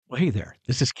Well, hey there,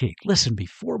 this is Keith. Listen,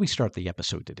 before we start the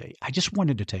episode today, I just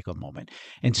wanted to take a moment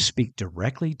and speak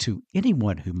directly to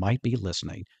anyone who might be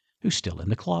listening who's still in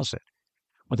the closet.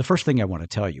 Well, the first thing I want to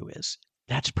tell you is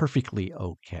that's perfectly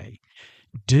okay.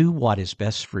 Do what is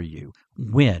best for you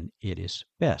when it is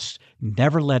best.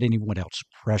 Never let anyone else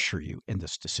pressure you in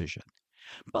this decision.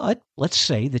 But let's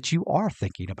say that you are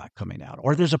thinking about coming out,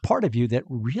 or there's a part of you that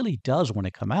really does want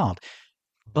to come out,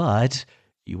 but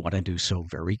you want to do so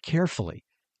very carefully,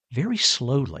 very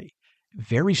slowly,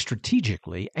 very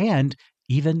strategically, and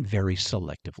even very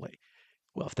selectively.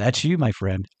 Well, if that's you, my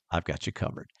friend, I've got you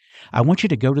covered. I want you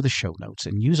to go to the show notes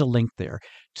and use a link there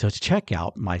to check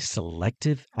out my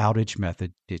Selective Outage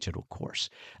Method digital course.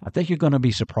 I think you're going to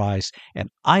be surprised, and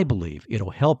I believe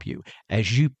it'll help you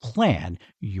as you plan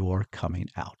your coming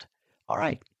out. All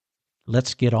right,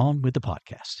 let's get on with the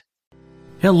podcast.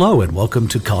 Hello and welcome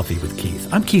to Coffee with Keith.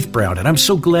 I'm Keith Brown, and I'm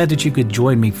so glad that you could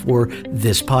join me for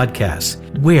this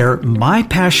podcast, where my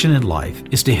passion in life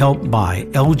is to help my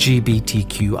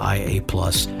LGBTQIA+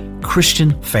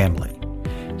 Christian family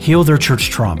heal their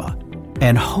church trauma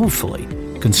and hopefully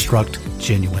construct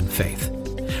genuine faith.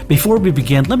 Before we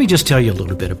begin, let me just tell you a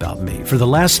little bit about me. For the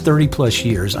last 30 plus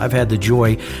years, I've had the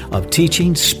joy of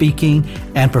teaching, speaking,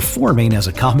 and performing as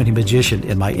a comedy magician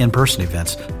in my in-person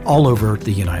events all over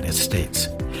the United States.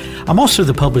 I'm also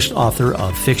the published author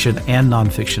of fiction and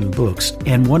nonfiction books,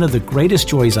 and one of the greatest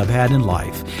joys I've had in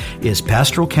life is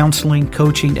pastoral counseling,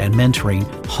 coaching, and mentoring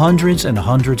hundreds and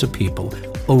hundreds of people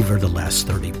over the last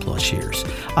 30 plus years.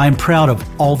 I'm proud of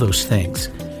all those things,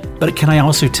 but can I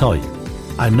also tell you,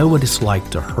 I know what it's like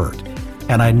to hurt,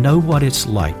 and I know what it's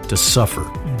like to suffer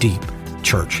deep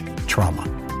church trauma,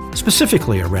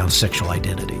 specifically around sexual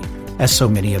identity, as so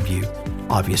many of you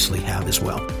obviously have as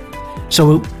well.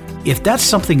 So if that's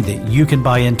something that you can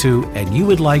buy into and you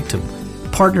would like to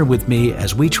partner with me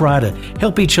as we try to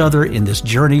help each other in this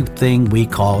journey thing we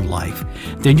call life,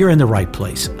 then you're in the right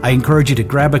place. I encourage you to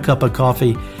grab a cup of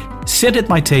coffee, sit at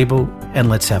my table, and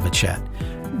let's have a chat.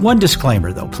 One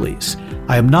disclaimer though, please.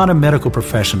 I am not a medical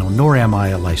professional, nor am I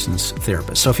a licensed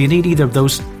therapist. So if you need either of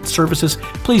those services,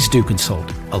 please do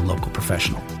consult a local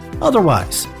professional.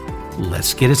 Otherwise,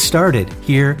 let's get it started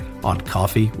here on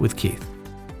Coffee with Keith.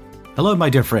 Hello, my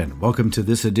dear friend. Welcome to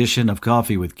this edition of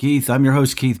Coffee with Keith. I'm your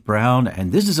host, Keith Brown,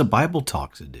 and this is a Bible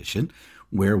Talks edition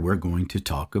where we're going to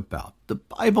talk about the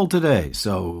Bible today.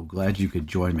 So glad you could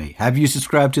join me. Have you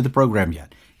subscribed to the program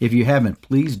yet? If you haven't,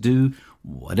 please do.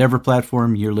 Whatever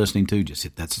platform you're listening to, just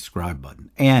hit that subscribe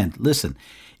button. And listen,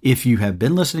 if you have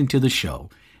been listening to the show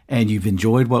and you've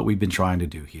enjoyed what we've been trying to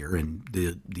do here and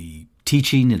the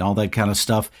teaching and all that kind of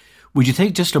stuff, would you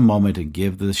take just a moment and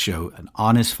give the show an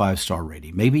honest 5-star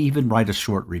rating, maybe even write a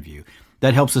short review?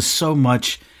 That helps us so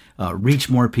much reach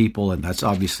more people, and that's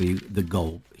obviously the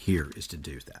goal here is to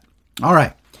do that. All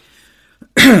right.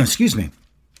 Excuse me.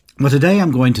 Well, today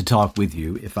I'm going to talk with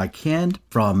you, if I can,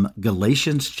 from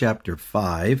Galatians chapter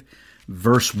 5,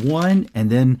 verse 1, and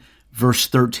then verse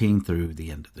 13 through the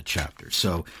end of the chapter.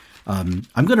 So I'm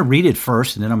going to read it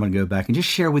first, and then I'm going to go back and just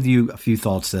share with you a few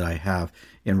thoughts that I have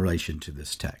in relation to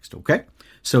this text, okay?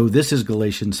 So this is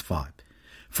Galatians 5.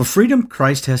 For freedom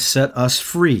Christ has set us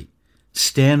free.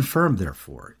 Stand firm,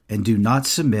 therefore, and do not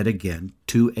submit again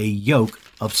to a yoke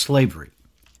of slavery.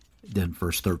 Then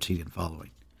verse 13 and following.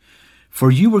 For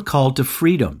you were called to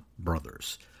freedom,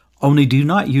 brothers. Only do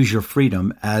not use your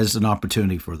freedom as an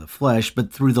opportunity for the flesh,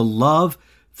 but through love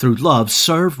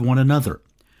serve one another.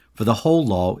 For the whole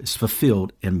law is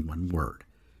fulfilled in one word.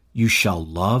 You shall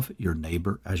love your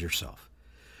neighbor as yourself.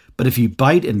 But if you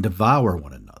bite and devour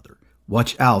one another,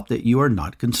 watch out that you are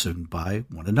not consumed by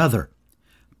one another.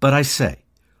 But I say,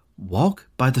 walk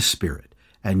by the Spirit,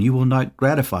 and you will not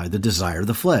gratify the desire of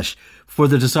the flesh. For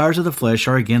the desires of the flesh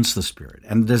are against the Spirit,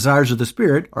 and the desires of the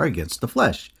Spirit are against the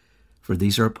flesh. For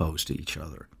these are opposed to each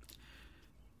other,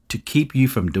 to keep you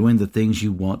from doing the things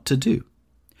you want to do.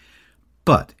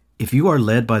 But if you are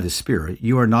led by the Spirit,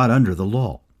 you are not under the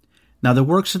law. Now the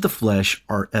works of the flesh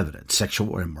are evident: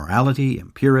 sexual immorality,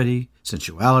 impurity,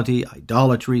 sensuality,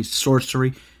 idolatry,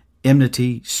 sorcery,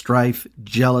 enmity, strife,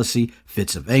 jealousy,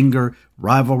 fits of anger,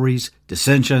 rivalries,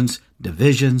 dissensions,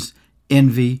 divisions,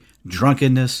 envy,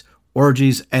 drunkenness,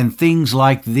 orgies, and things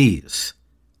like these.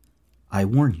 I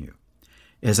warn you,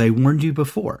 as I warned you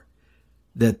before,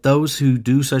 that those who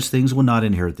do such things will not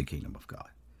inherit the kingdom of God.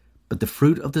 But the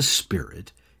fruit of the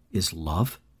Spirit is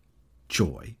love,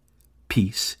 joy,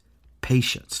 peace,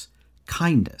 patience,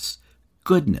 kindness,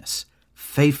 goodness,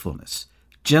 faithfulness,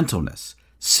 gentleness,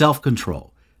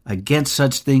 self-control. Against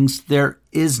such things there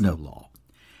is no law.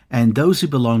 And those who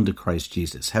belong to Christ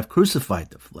Jesus have crucified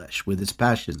the flesh with its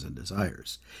passions and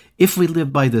desires. If we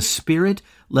live by the Spirit,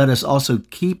 let us also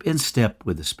keep in step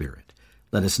with the Spirit.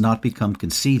 Let us not become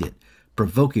conceited,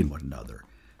 provoking one another,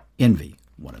 envy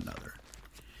one another.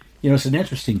 It's an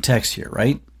interesting text here,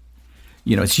 right?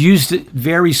 It's used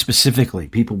very specifically.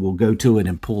 People will go to it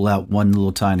and pull out one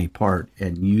little tiny part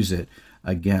and use it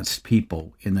against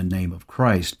people in the name of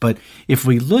Christ. But if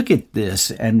we look at this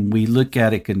and we look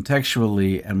at it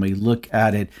contextually and we look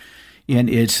at it in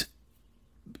its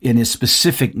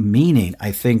specific meaning,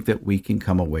 I think that we can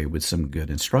come away with some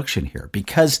good instruction here.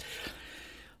 Because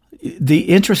the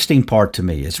interesting part to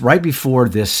me is right before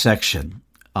this section,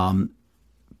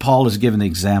 Paul is given the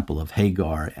example of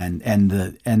Hagar and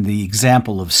the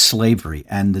example of slavery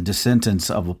and the descendants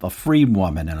of a free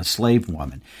woman and a slave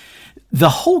woman. The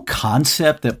whole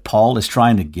concept that Paul is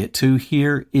trying to get to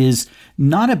here is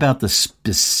not about the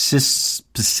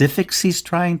specifics he's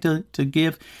trying to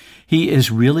give. He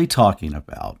is really talking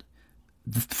about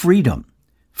the freedom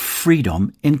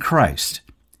in Christ.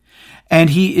 And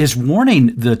he is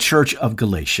warning the church of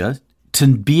Galatia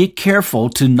to be careful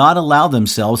to not allow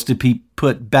themselves to be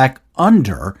put back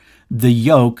under the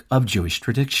yoke of Jewish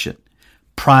tradition,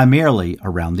 primarily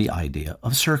around the idea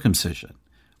of circumcision,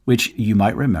 which you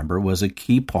might remember was a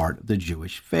key part of the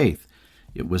Jewish faith.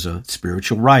 It was a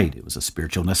spiritual right. It was a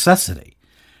spiritual necessity.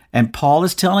 And Paul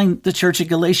is telling the church of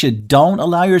Galatia, don't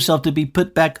allow yourself to be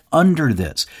put back under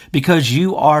this because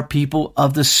you are people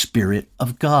of the Spirit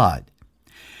of God.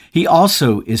 He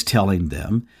also is telling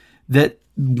them that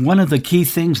one of the key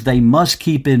things they must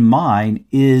keep in mind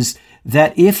is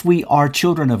that if we are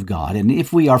children of God and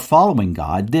if we are following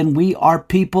God, then we are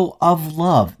people of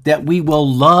love, that we will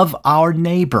love our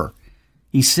neighbor.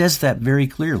 He says that very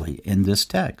clearly in this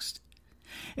text.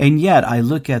 And yet I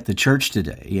look at the church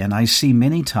today and I see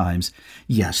many times,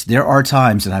 yes, there are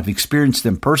times, and I've experienced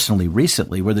them personally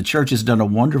recently, where the church has done a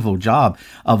wonderful job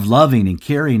of loving and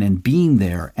caring and being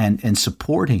there and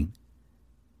supporting.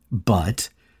 But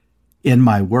in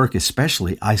my work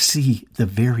especially, I see the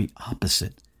very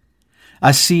opposite.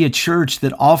 I see a church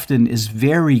that often is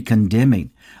very condemning,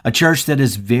 a church that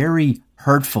is very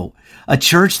hurtful, a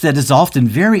church that is often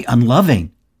very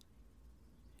unloving.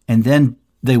 And then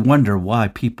they wonder why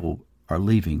people are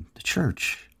leaving the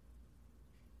church.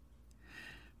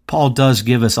 Paul does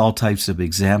give us all types of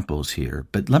examples here,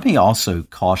 but let me also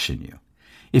caution you.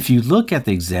 If you look at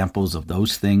the examples of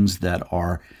those things that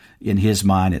are in his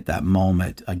mind at that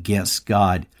moment against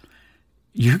God,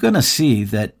 you're going to see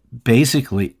that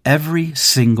basically every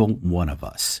single one of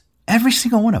us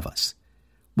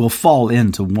will fall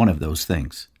into one of those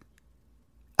things.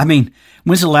 I mean,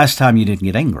 when's the last time you didn't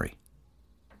get angry?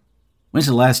 When's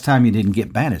the last time you didn't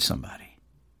get mad at somebody?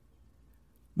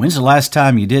 When's the last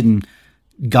time you didn't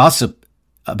gossip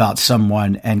about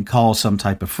someone and cause some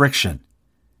type of friction?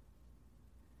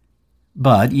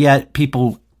 But yet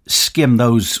people skim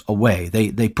those away.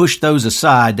 They push those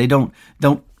aside. They don't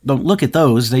look at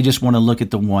those. They just want to look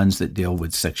at the ones that deal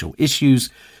with sexual issues,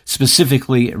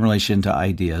 specifically in relation to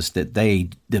ideas that they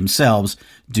themselves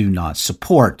do not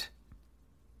support.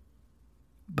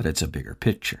 But it's a bigger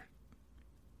picture.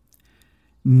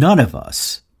 None of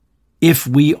us, if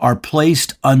we are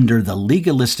placed under the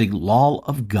legalistic law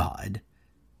of God,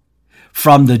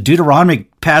 from the Deuteronomic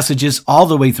passages all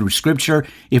the way through Scripture,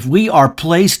 if we are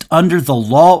placed under the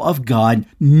law of God,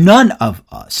 none of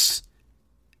us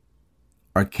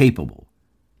are capable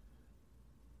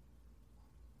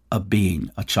of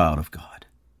being a child of God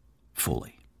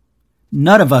fully.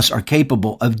 None of us are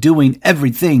capable of doing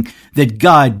everything that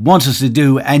God wants us to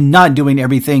do and not doing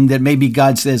everything that maybe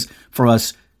God says for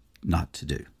us not to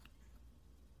do.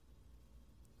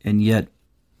 And yet,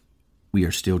 we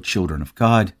are still children of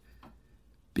God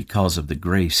because of the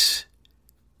grace,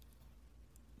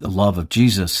 the love of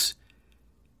Jesus,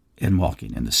 and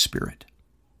walking in the Spirit.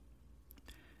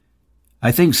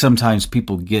 I think sometimes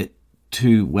people get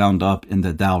too wound up in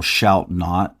the thou shalt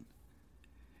not,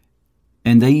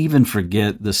 and they even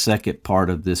forget the second part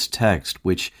of this text,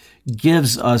 which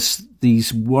gives us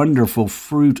these wonderful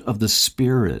fruit of the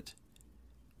Spirit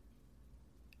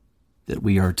that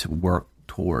we are to work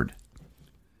toward: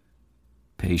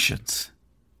 patience,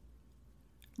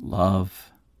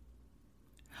 love,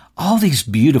 all these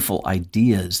beautiful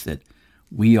ideas that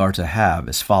we are to have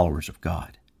as followers of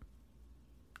God.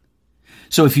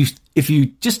 So if you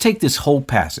just take this whole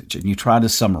passage and you try to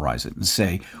summarize it and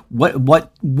say,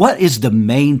 what is the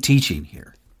main teaching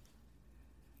here?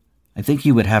 I think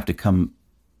you would have to come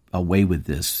away with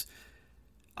this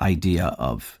idea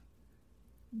of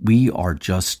we are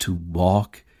just to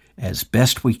walk as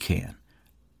best we can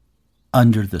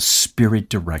under the Spirit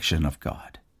direction of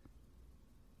God.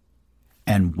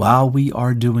 And while we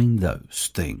are doing those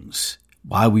things,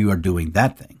 while we are doing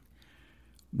that thing,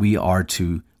 we are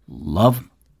to love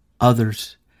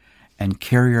others and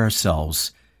carry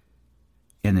ourselves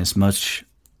in as much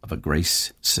of a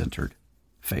grace-centered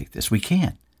faith as we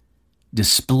can,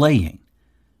 displaying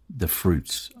the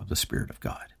fruits of the Spirit of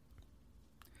God.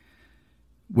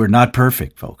 We're not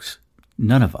perfect, folks.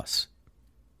 None of us.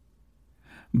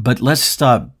 But let's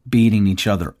stop beating each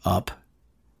other up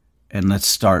and let's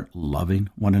start loving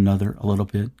one another a little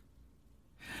bit.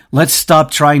 Let's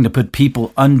stop trying to put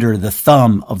people under the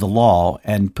thumb of the law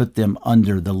and put them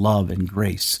under the love and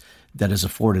grace that is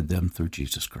afforded them through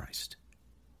Jesus Christ.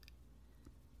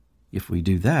 If we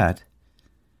do that,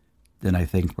 then I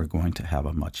think we're going to have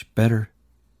a much better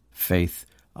faith,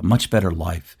 a much better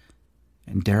life,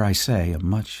 and dare I say, a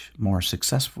much more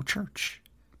successful church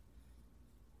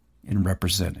in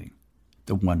representing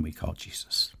the one we call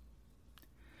Jesus.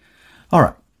 All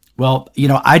right. Well,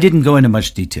 I didn't go into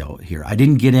much detail here. I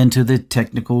didn't get into the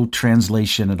technical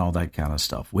translation and all that kind of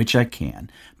stuff, which I can,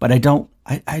 but I don't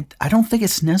think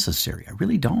it's necessary. I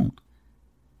really don't.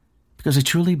 Because I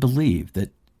truly believe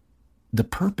that the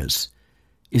purpose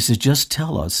is to just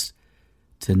tell us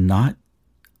to not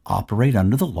operate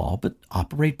under the law, but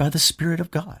operate by the Spirit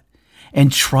of God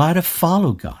and try to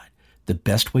follow God the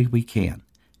best way we can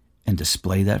and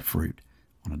display that fruit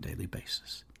on a daily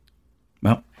basis.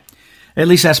 Well, at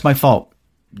least that's my fault.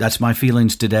 That's my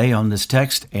feelings today on this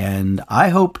text, and I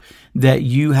hope that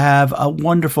you have a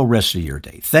wonderful rest of your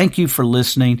day. Thank you for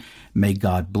listening. May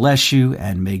God bless you,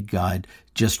 and may God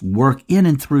just work in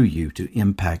and through you to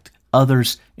impact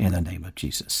others in the name of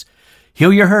Jesus.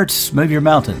 Heal your hurts, move your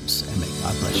mountains, and may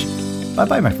God bless you.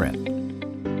 Bye-bye, my friend.